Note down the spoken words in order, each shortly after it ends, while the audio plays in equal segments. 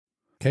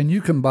Can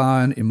you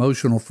combine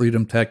emotional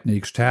freedom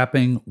techniques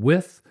tapping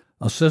with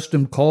a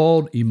system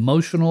called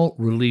Emotional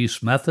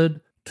Release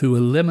Method to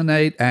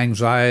eliminate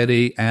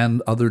anxiety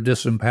and other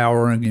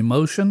disempowering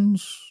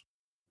emotions?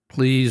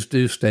 Please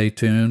do stay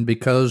tuned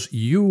because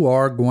you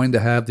are going to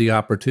have the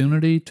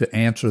opportunity to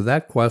answer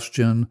that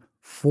question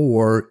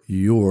for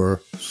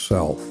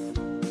yourself.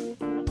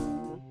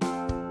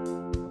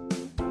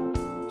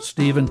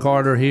 Stephen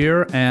Carter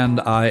here, and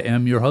I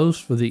am your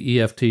host for the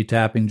EFT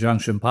Tapping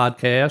Junction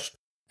podcast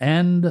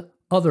and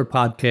other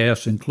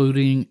podcasts,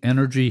 including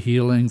Energy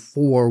Healing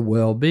for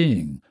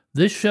Wellbeing.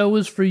 This show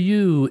is for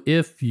you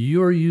if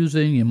you're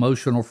using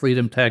emotional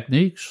freedom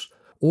techniques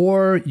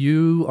or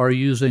you are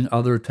using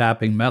other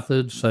tapping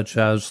methods such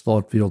as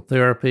thought field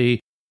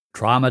therapy,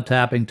 trauma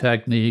tapping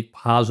technique,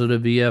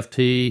 positive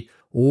EFT,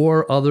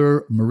 or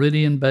other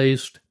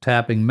meridian-based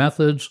tapping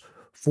methods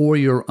for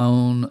your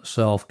own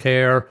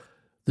self-care.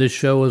 This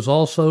show is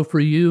also for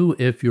you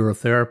if you're a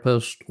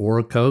therapist or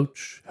a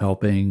coach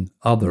helping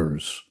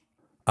others.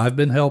 I've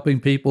been helping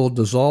people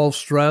dissolve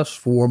stress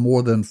for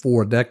more than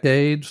 4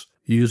 decades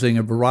using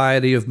a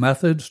variety of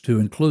methods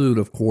to include,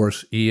 of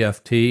course,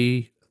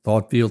 EFT,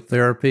 thought field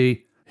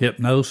therapy,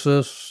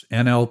 hypnosis,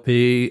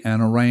 NLP,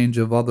 and a range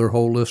of other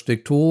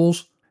holistic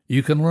tools.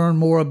 You can learn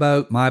more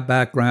about my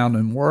background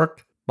and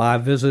work by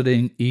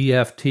visiting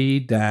EFT-MD.com,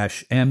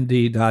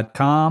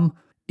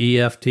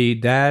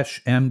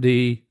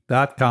 EFT-MD.com,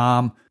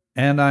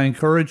 and I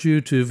encourage you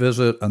to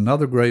visit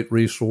another great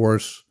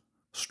resource,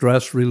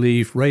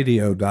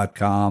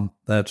 StressReliefRadio.com.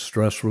 That's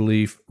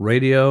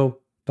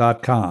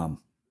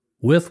StressReliefRadio.com.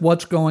 With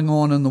what's going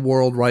on in the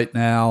world right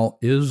now,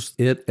 is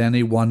it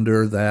any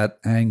wonder that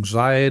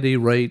anxiety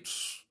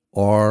rates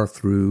are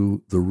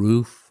through the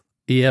roof?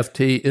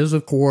 EFT is,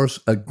 of course,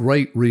 a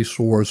great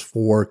resource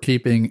for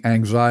keeping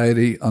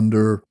anxiety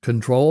under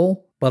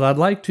control, but I'd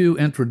like to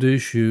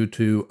introduce you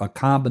to a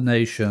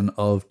combination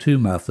of 2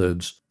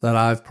 methods that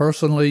I've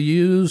personally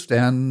used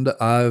and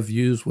I've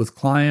used with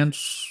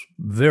clients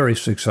very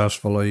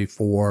successfully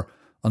for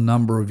a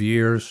number of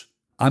years.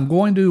 I'm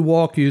going to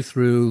walk you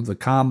through the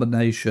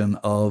combination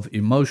of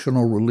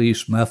emotional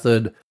release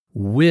method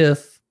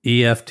with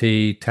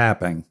EFT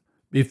tapping.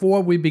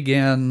 Before we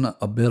begin,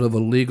 a bit of a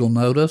legal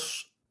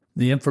notice.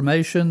 The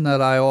information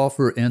that I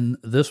offer in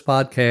this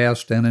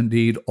podcast and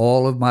indeed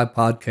all of my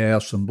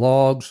podcasts and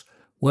blogs,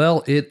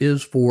 well, it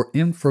is for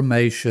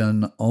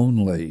information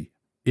only.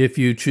 If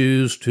you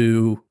choose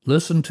to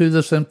listen to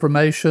this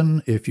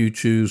information, if you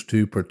choose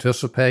to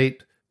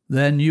participate,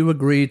 then you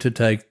agree to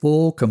take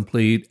full,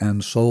 complete,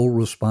 and sole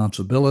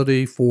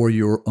responsibility for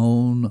your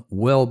own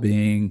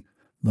well-being.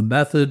 The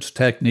methods,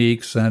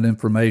 techniques, and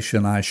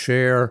information I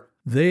share,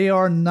 they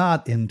are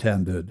not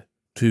intended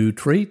to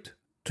treat,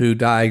 to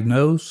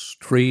diagnose,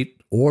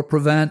 treat, or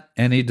prevent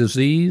any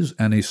disease,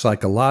 any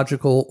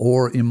psychological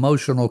or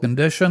emotional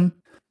condition.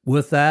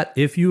 With that,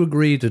 if you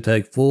agree to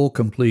take full,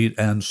 complete,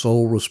 and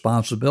sole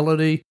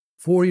responsibility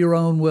for your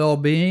own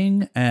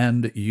well-being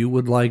and you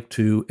would like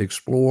to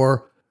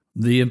explore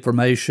the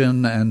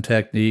information and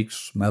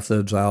techniques,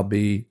 methods I'll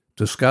be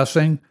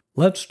discussing,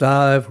 let's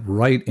dive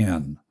right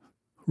in.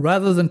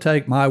 Rather than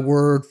take my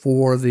word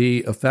for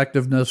the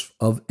effectiveness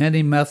of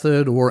any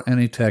method or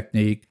any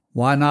technique,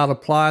 why not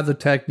apply the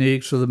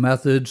techniques or the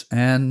methods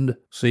and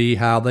see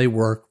how they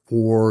work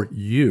for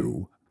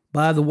you?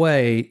 By the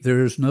way,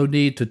 there's no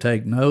need to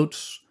take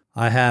notes.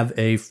 I have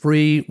a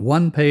free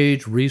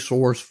 1-page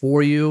resource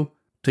for you.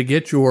 To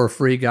get your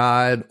free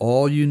guide,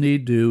 all you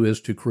need to do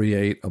is to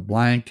create a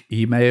blank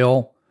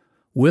email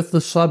with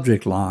the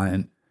subject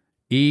line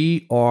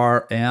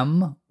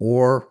ERM,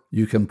 or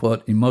you can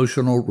put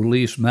Emotional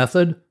Release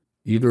Method.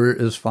 Either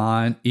is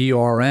fine,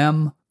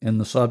 ERM in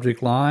the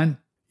subject line.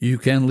 You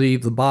can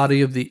leave the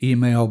body of the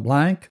email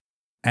blank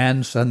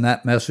and send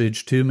that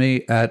message to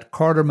me at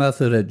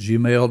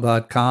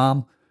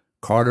cartermethod@gmail.com,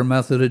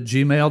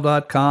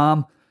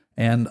 cartermethod@gmail.com,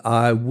 and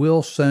I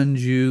will send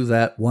you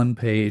that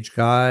 1-page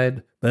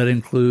guide that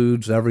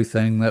includes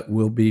everything that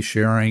we'll be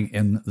sharing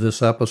in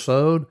this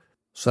episode.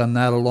 Send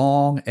that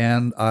along,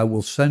 and I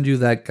will send you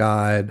that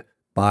guide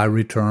by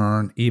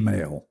return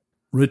email.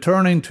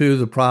 Returning to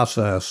the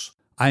process,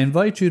 I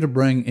invite you to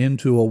bring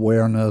into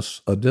awareness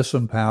a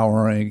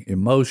disempowering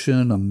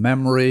emotion, a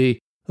memory,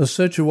 a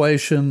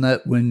situation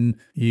that when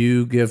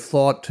you give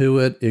thought to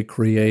it, it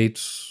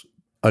creates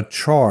a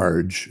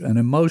charge, an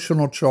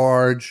emotional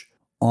charge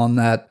on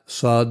that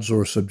SUDS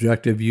or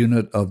subjective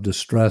unit of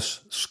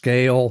distress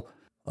scale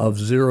of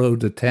 0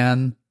 to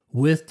 10,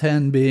 with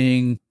 10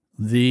 being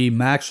the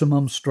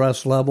maximum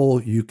stress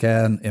level you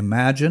can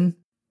imagine.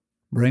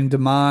 Bring to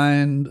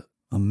mind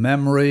a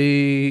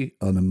memory,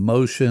 an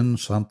emotion,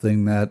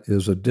 something that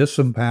is a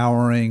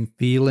disempowering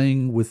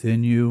feeling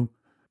within you.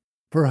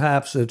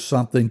 Perhaps it's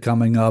something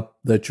coming up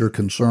that you're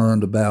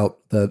concerned about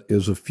that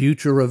is a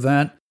future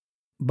event,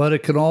 but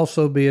it can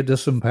also be a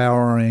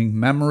disempowering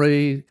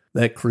memory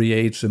that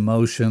creates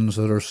emotions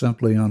that are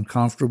simply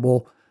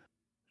uncomfortable.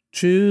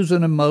 Choose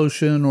an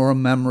emotion or a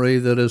memory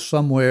that is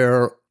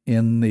somewhere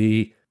in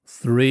the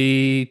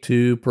 3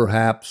 to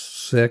perhaps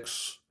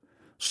 6,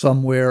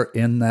 somewhere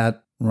in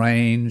that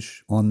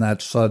range on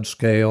that SUD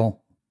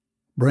scale.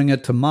 Bring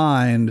it to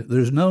mind.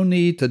 There's no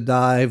need to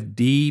dive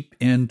deep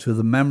into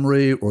the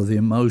memory or the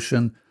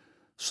emotion.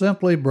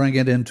 Simply bring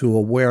it into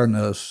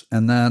awareness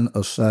and then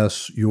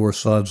assess your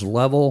SUD's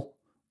level,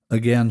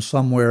 again,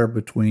 somewhere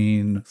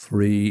between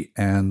 3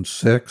 and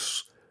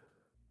 6.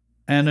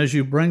 And as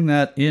you bring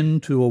that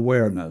into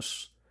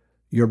awareness,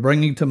 you're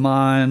bringing to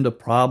mind a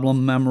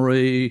problem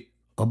memory,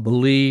 a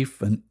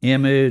belief, an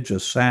image, a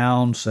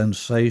sound,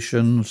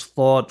 sensations,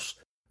 thoughts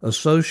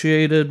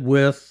associated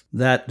with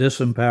that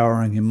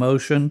disempowering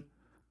emotion.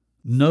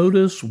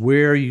 Notice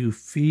where you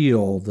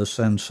feel the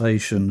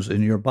sensations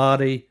in your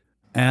body,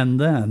 and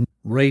then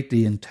rate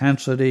the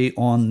intensity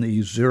on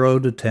the 0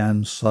 to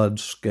 10 SUD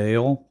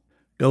scale.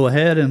 Go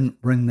ahead and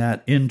bring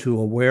that into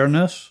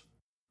awareness.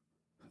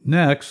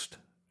 Next,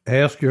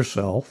 ask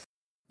yourself,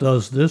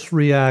 does this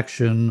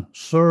reaction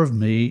serve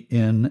me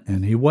in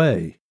any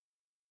way?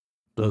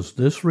 Does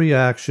this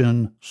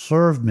reaction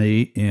serve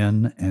me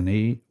in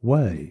any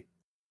way?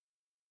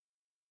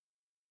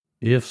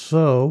 If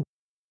so,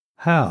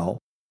 how?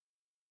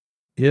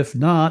 If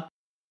not,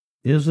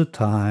 is it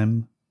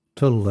time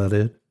to let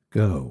it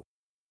go?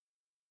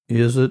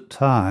 Is it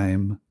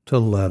time to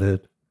let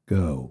it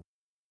go?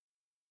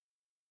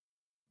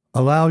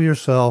 Allow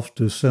yourself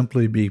to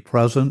simply be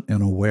present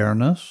in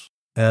awareness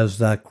as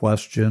that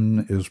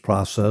question is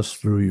processed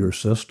through your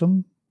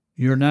system.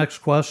 Your next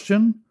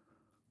question,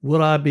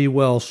 would I be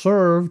well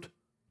served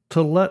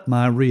to let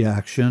my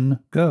reaction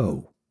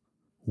go?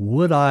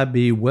 Would I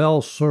be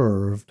well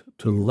served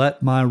to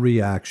let my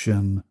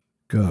reaction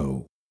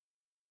go?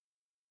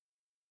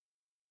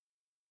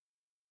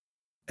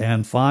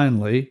 And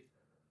finally,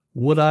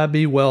 would I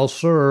be well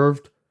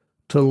served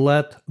to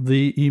let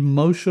the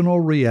emotional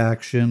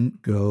reaction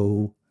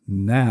go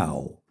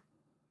now?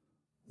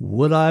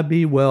 Would I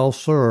be well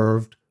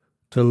served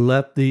to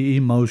let the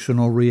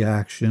emotional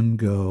reaction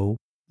go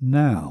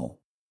now?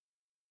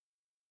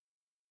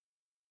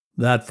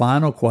 That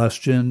final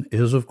question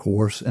is, of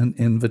course, an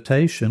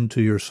invitation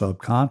to your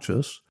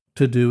subconscious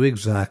to do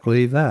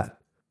exactly that,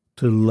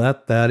 to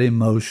let that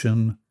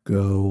emotion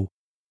go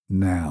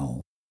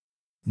now.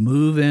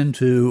 Move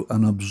into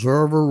an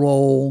observer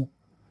role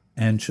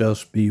and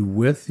just be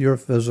with your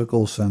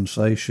physical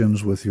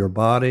sensations with your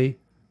body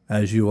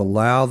as you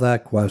allow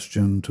that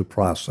question to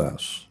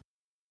process.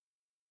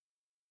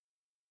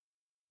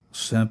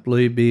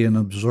 Simply be an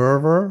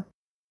observer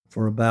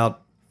for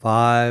about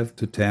 5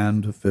 to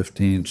 10 to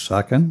 15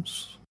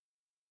 seconds.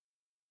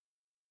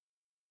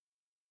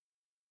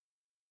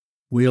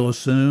 We'll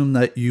assume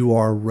that you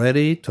are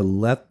ready to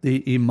let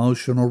the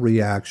emotional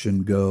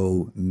reaction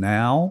go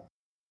now.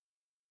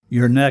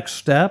 Your next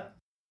step,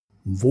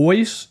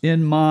 voice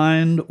in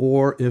mind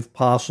or, if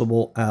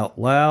possible, out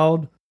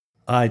loud,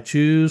 I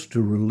choose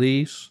to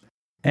release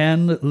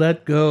and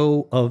let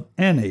go of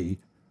any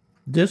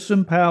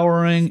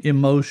disempowering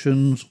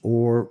emotions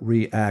or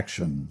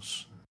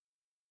reactions.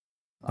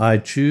 I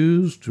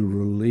choose to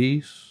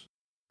release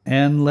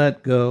and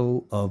let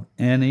go of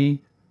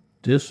any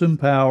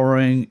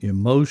disempowering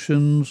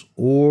emotions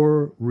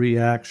or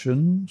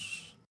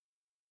reactions.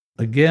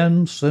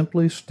 Again,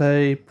 simply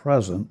stay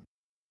present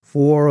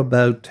for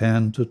about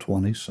 10 to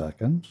 20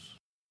 seconds.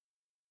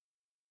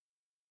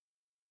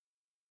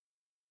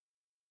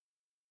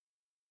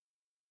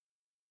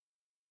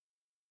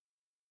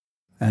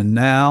 And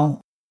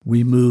now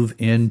we move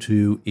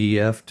into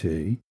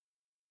EFT.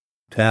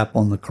 Tap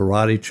on the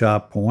karate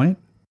chop point.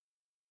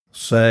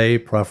 Say,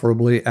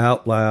 preferably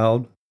out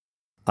loud,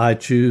 I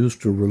choose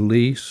to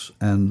release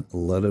and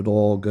let it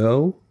all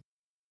go.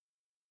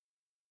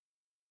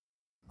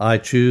 I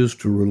choose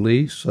to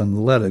release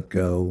and let it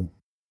go.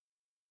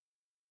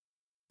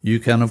 You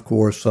can, of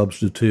course,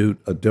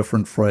 substitute a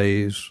different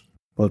phrase,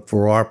 but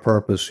for our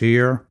purpose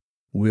here,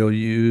 we'll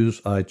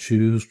use I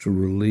choose to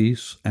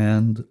release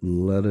and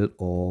let it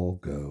all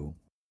go.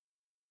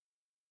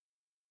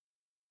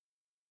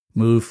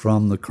 Move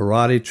from the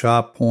karate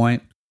chop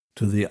point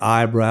to the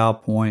eyebrow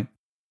point.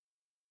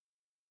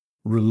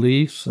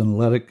 Release and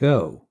let it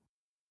go.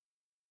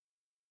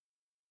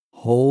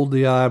 Hold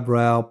the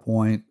eyebrow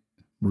point,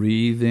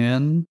 breathe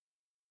in,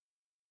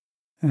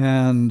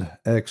 and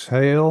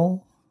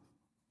exhale.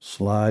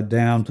 Slide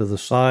down to the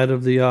side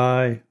of the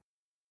eye.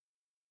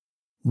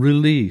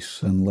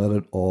 Release and let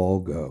it all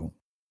go.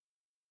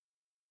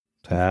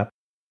 Tap,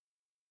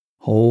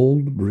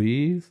 hold,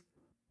 breathe,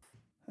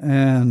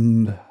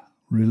 and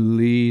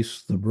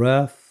release the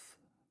breath.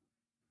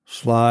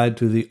 Slide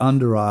to the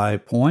under eye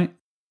point.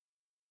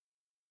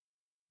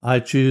 I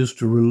choose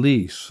to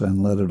release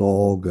and let it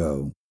all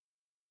go.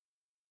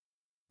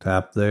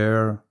 Tap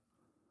there.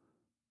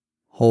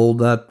 Hold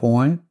that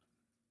point.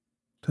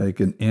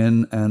 Take an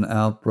in and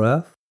out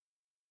breath.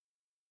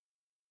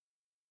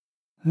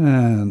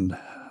 And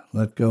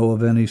let go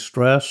of any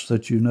stress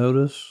that you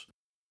notice.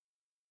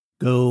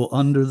 Go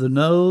under the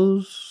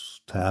nose.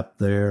 Tap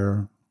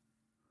there.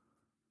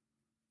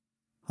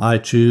 I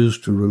choose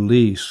to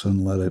release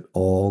and let it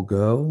all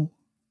go.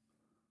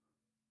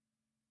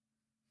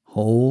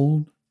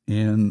 Hold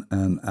In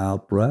and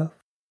out breath.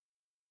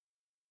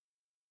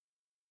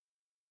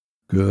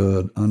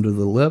 Good. Under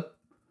the lip,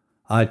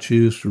 I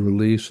choose to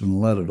release and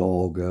let it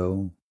all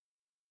go.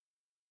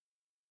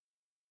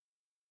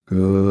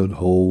 Good.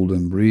 Hold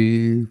and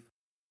breathe.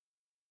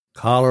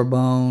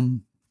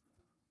 Collarbone,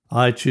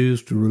 I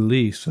choose to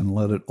release and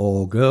let it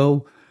all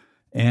go.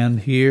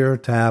 And here,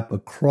 tap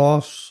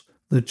across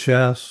the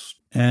chest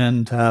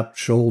and tap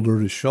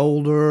shoulder to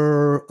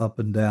shoulder, up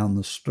and down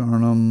the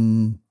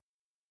sternum.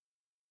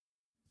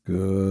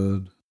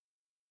 Good.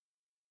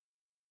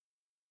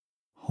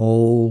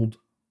 Hold.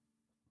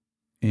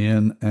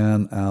 In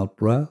and out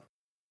breath.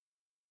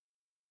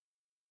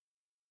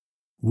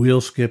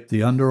 We'll skip the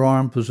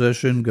underarm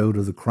position, go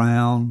to the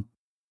crown.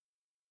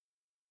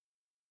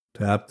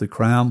 Tap the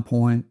crown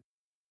point.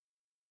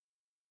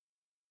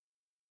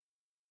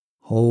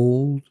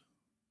 Hold.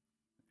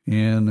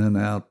 In and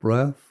out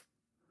breath.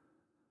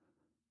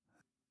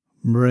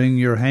 Bring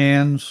your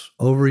hands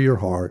over your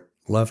heart.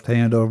 Left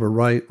hand over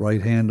right,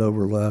 right hand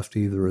over left,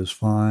 either is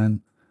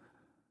fine.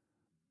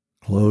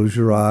 Close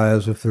your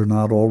eyes if they're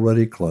not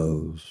already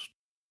closed.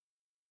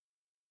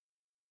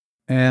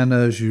 And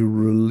as you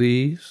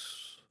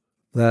release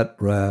that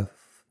breath,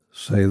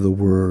 say the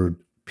word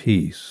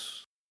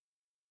peace.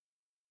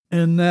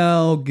 And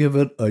now give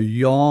it a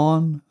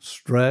yawn,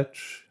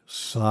 stretch,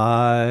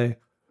 sigh.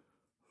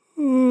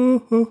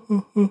 Good.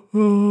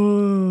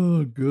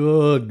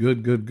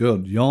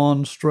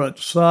 Yawn,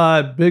 stretch,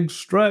 sigh, big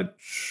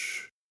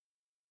stretch.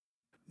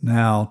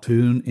 Now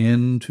tune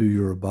into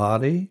your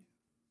body.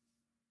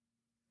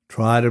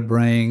 Try to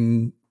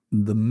bring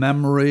the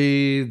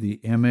memory,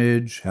 the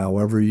image,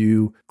 however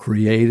you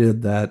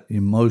created that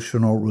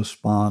emotional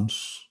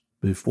response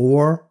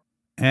before,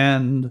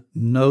 and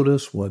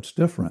notice what's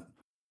different.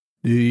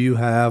 Do you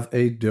have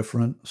a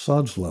different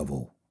SUDS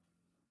level?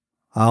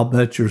 I'll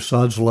bet your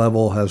SUDS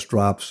level has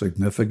dropped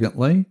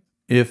significantly.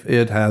 If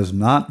it has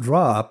not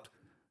dropped,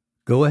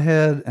 go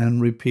ahead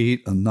and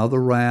repeat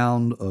another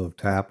round of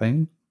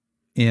tapping.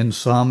 In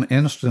some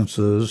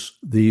instances,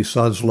 the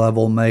SUDS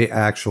level may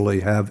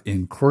actually have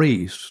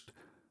increased,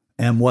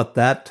 and what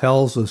that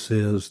tells us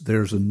is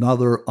there's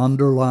another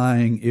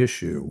underlying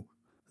issue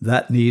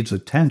that needs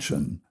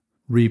attention.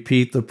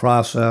 Repeat the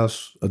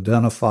process,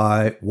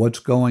 identify what's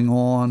going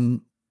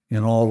on.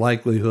 In all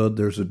likelihood,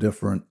 there's a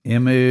different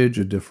image,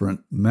 a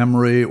different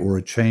memory, or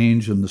a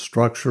change in the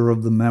structure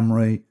of the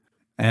memory.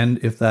 And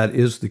if that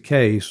is the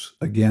case,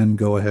 again,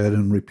 go ahead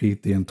and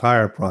repeat the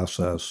entire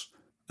process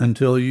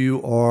until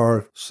you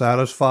are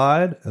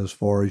satisfied as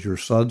far as your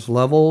SUDS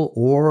level,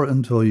 or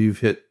until you've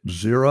hit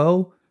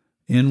 0,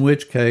 in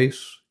which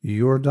case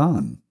you're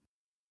done.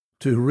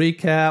 To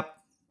recap,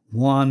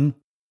 1,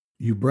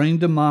 you bring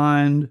to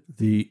mind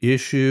the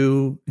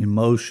issue,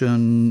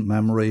 emotion,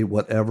 memory,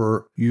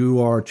 whatever you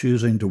are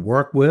choosing to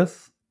work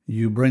with.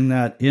 You bring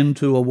that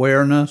into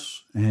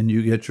awareness and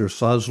you get your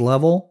SUDS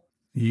level.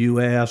 You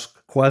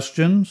ask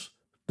questions.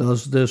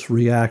 Does this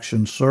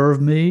reaction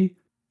serve me?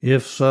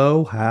 If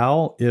so,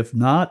 how? If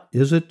not,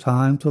 is it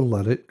time to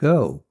let it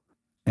go?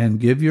 And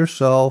give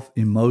yourself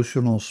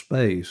emotional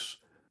space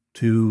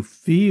to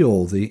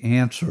feel the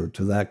answer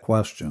to that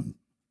question.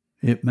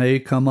 It may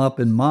come up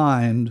in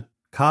mind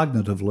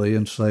cognitively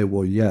and say,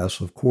 well,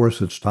 yes, of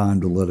course it's time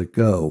to let it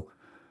go.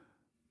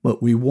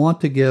 But we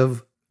want to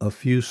give a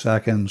few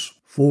seconds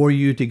for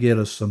you to get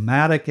a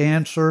somatic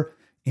answer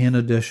in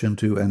addition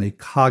to any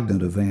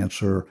cognitive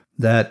answer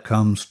that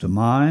comes to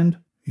mind.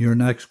 Your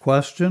next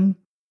question,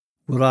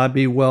 would I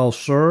be well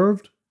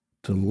served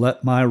to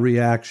let my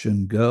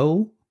reaction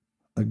go?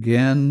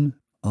 Again,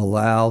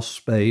 allow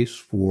space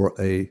for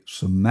a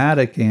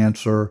somatic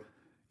answer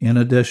in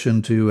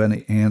addition to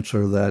any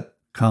answer that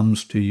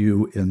comes to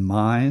you in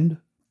mind.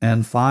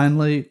 And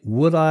finally,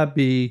 would I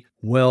be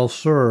well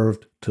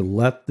served to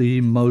let the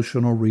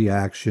emotional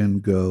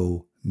reaction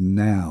go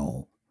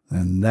now?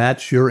 And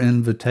that's your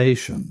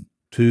invitation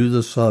to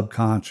the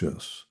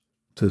subconscious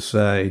to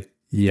say,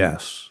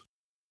 yes,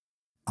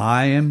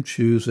 I am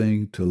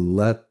choosing to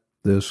let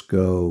this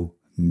go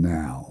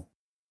now.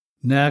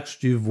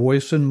 Next, you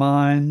voice in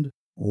mind,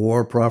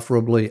 or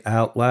preferably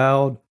out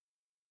loud,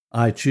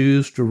 I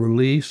choose to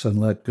release and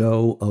let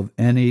go of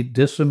any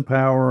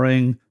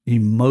disempowering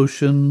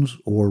emotions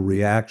or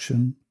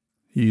reaction.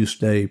 You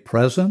stay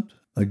present,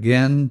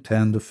 again,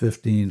 10 to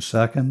 15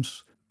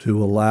 seconds,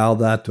 to allow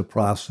that to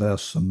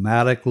process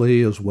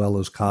somatically as well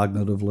as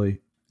cognitively.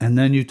 And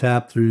then you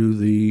tap through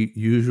the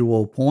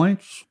usual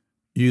points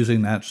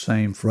using that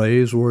same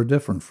phrase or a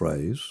different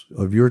phrase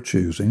of your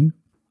choosing.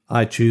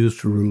 I choose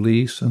to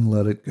release and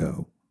let it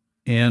go.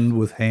 End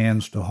with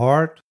hands to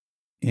heart.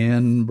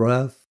 In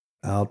breath.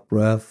 Out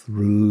breath,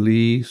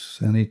 release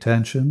any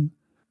tension.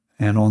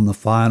 And on the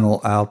final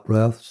out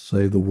breath,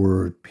 say the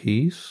word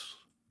peace.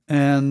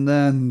 And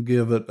then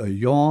give it a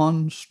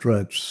yawn,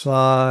 stretch,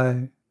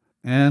 sigh.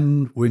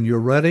 And when you're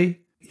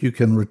ready, you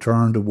can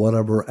return to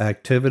whatever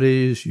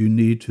activities you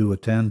need to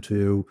attend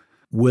to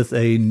with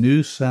a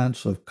new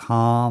sense of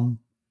calm,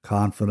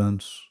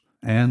 confidence,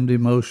 and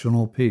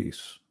emotional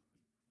peace.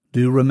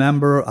 Do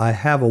remember, I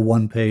have a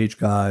one-page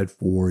guide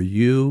for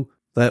you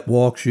that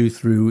walks you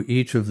through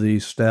each of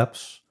these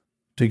steps.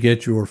 To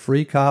get your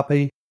free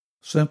copy,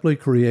 simply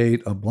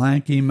create a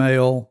blank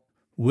email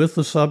with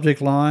the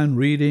subject line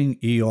reading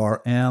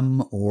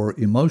ERM or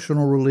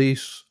Emotional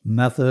Release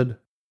Method.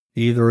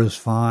 Either is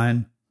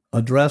fine.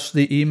 Address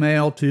the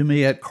email to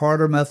me at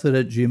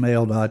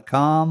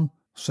cartermethod@gmail.com.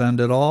 Send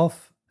it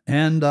off,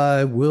 and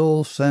I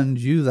will send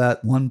you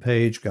that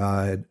one-page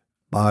guide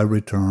by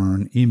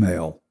return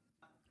email.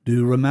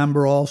 Do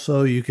remember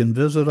also you can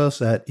visit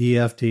us at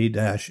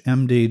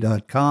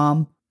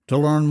EFT-MD.com to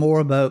learn more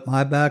about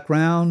my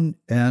background,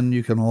 and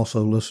you can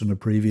also listen to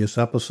previous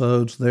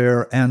episodes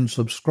there and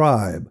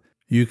subscribe.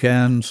 You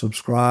can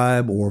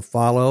subscribe or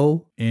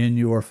follow in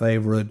your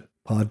favorite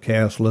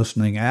podcast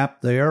listening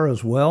app there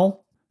as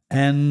well.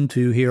 And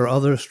to hear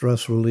other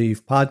stress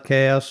relief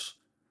podcasts,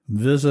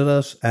 visit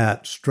us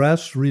at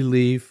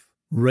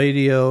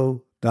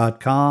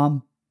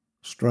stressreliefradio.com,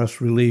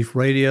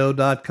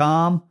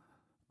 stressreliefradio.com.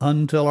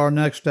 Until our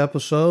next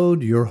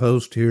episode, your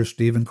host here,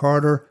 Stephen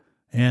Carter,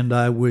 and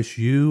I wish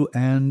you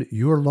and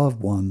your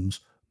loved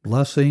ones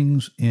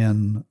blessings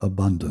in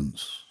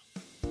abundance.